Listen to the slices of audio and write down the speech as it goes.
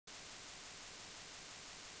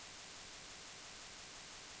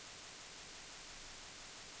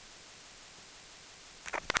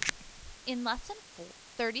In lesson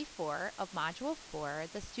 34 of Module 4,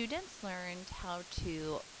 the students learned how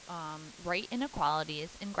to write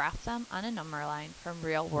inequalities and graph them on a number line from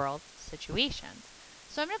real world situations.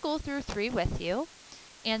 So I'm going to go through 3 with you,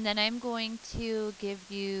 and then I'm going to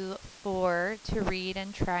give you 4 to read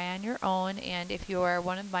and try on your own. And if you're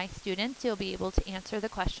one of my students, you'll be able to answer the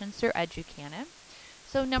questions through Educanon.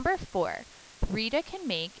 So number 4, Rita can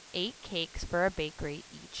make 8 cakes for a bakery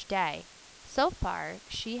each day. So far,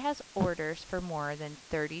 she has orders for more than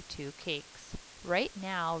 32 cakes. Right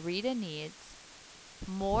now, Rita needs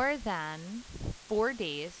more than 4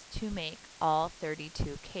 days to make all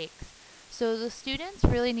 32 cakes. So the students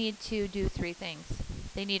really need to do 3 things.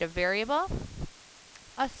 They need a variable,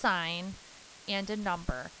 a sign, and a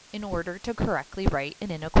number in order to correctly write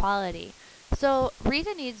an inequality. So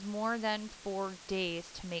Rita needs more than 4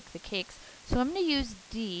 days to make the cakes. So I'm going to use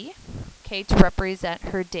D, okay, to represent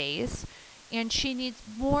her days. And she needs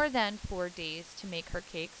more than 4 days to make her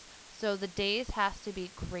cakes. So the days has to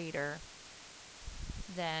be greater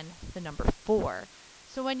than the number 4.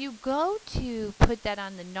 So when you go to put that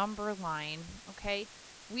on the number line, okay,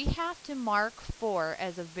 we have to mark 4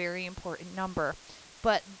 as a very important number,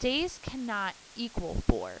 but days cannot equal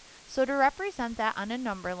 4. So to represent that on a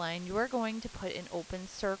number line, you are going to put an open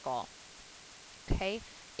circle. Okay?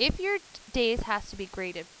 If your days has to be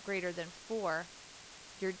greater than 4,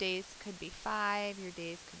 your days could be 5, your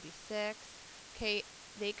days could be 6. Okay?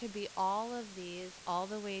 They could be all of these all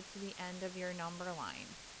the way to the end of your number line.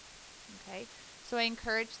 Okay? So I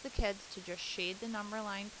encourage the kids to just shade the number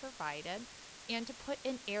line provided and to put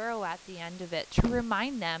an arrow at the end of it to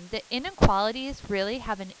remind them that inequalities really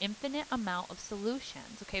have an infinite amount of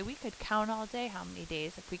solutions. Okay, we could count all day how many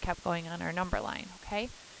days if we kept going on our number line, okay?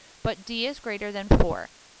 But D is greater than 4.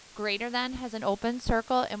 Greater than has an open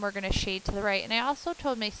circle, and we're going to shade to the right. And I also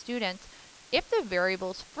told my students, if the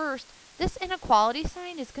variable's first, this inequality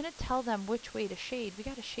sign is going to tell them which way to shade. We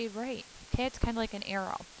got to shade right, okay? It's kind of like an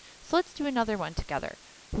arrow. So let's do another one together.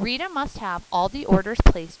 Rita must have all the orders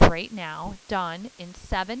placed right now done in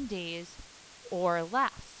 7 days or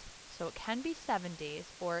less. So it can be 7 days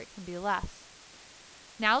or it can be less.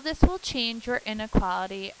 Now this will change your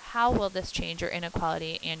inequality. How will this change your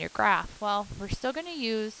inequality and your graph? Well, we're still going to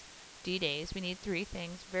use D days. We need 3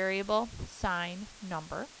 things: variable, sign,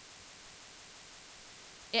 number.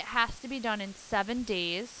 It has to be done in 7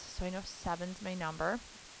 days, so I know 7's my number,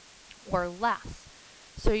 or less.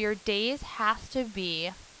 So your days has to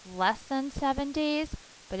be less than 7 days,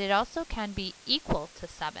 but it also can be equal to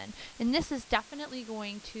 7. And this is definitely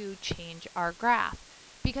going to change our graph.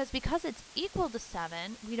 Because it's equal to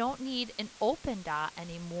 7, we don't need an open dot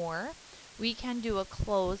anymore. We can do a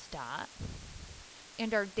closed dot.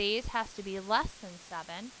 And our days has to be less than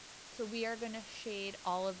 7. So we are going to shade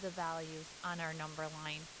all of the values on our number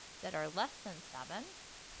line that are less than 7.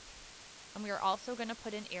 And we are also going to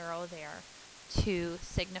put an arrow there to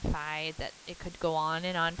signify that it could go on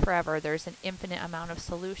and on forever. There's an infinite amount of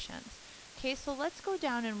solutions. Okay, so let's go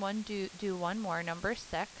down and do one more, number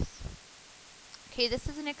 6. Okay, this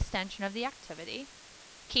is an extension of the activity.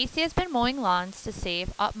 Casey has been mowing lawns to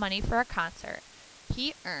save up money for a concert.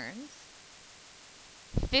 He earns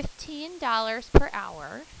 $15 per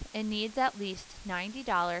hour and needs at least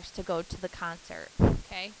 $90 to go to the concert.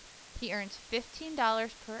 Okay, he earns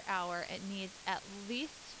 $15 per hour and needs at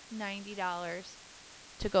least $90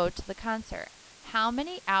 to go to the concert. How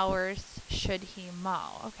many hours should he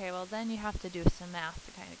mow? Okay, well then you have to do some math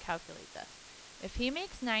to kind of calculate this. If he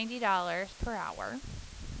makes $90 per hour,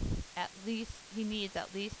 he needs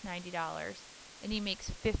at least $90, and he makes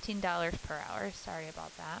 $15 per hour. Sorry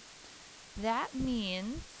about that. That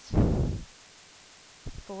means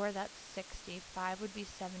 4, that's 60. 5 would be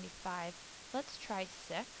 75. Let's try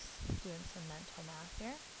 6. Doing some mental math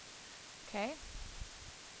here. Okay.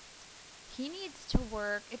 He needs to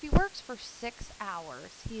work, if he works for 6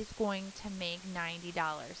 hours, he's going to make $90,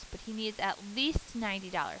 but he needs at least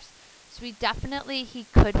 $90. So he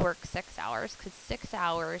could work 6 hours, because 6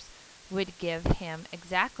 hours would give him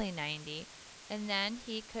exactly 90, and then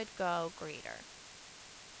he could go greater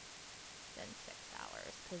than 6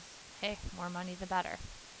 hours, because, hey, more money the better.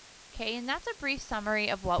 Okay, and that's a brief summary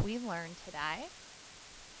of what we learned today.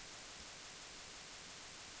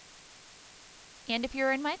 And if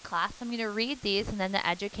you're in my class, I'm going to read these, and then the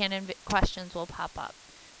Educanon questions will pop up.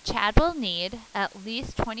 Chad will need at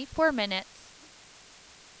least 24 minutes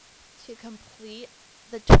to complete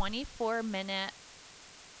the 24-minute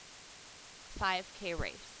 5K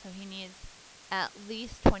race. So he needs at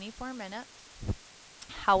least 24 minutes.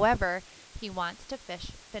 However, he wants to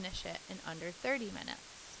finish it in under 30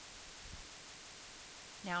 minutes.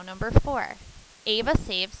 Now number 4. Ava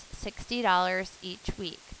saves $60 each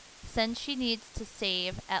week. Since she needs to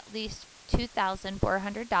save at least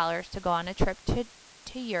 $2,400 to go on a trip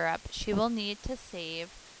to Europe, she will need to save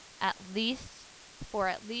at least for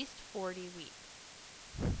at least 40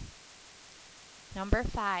 weeks. Number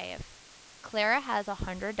 5. Clara has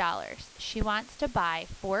 $100. She wants to buy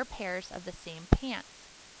 4 pairs of the same pants.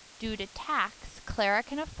 Due to tax, Clara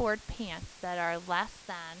can afford pants that are less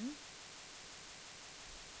than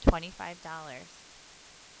 $25.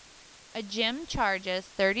 A gym charges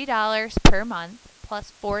 $30 per month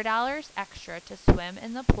plus $4 extra to swim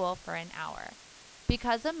in the pool for an hour.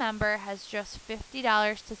 Because a member has just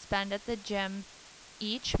 $50 to spend at the gym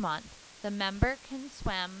each month, the member can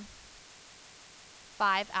swim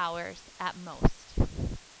 5 hours at most.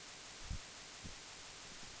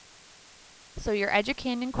 So your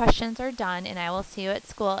educating questions are done, and I will see you at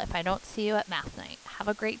school if I don't see you at math night. Have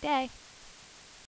a great day.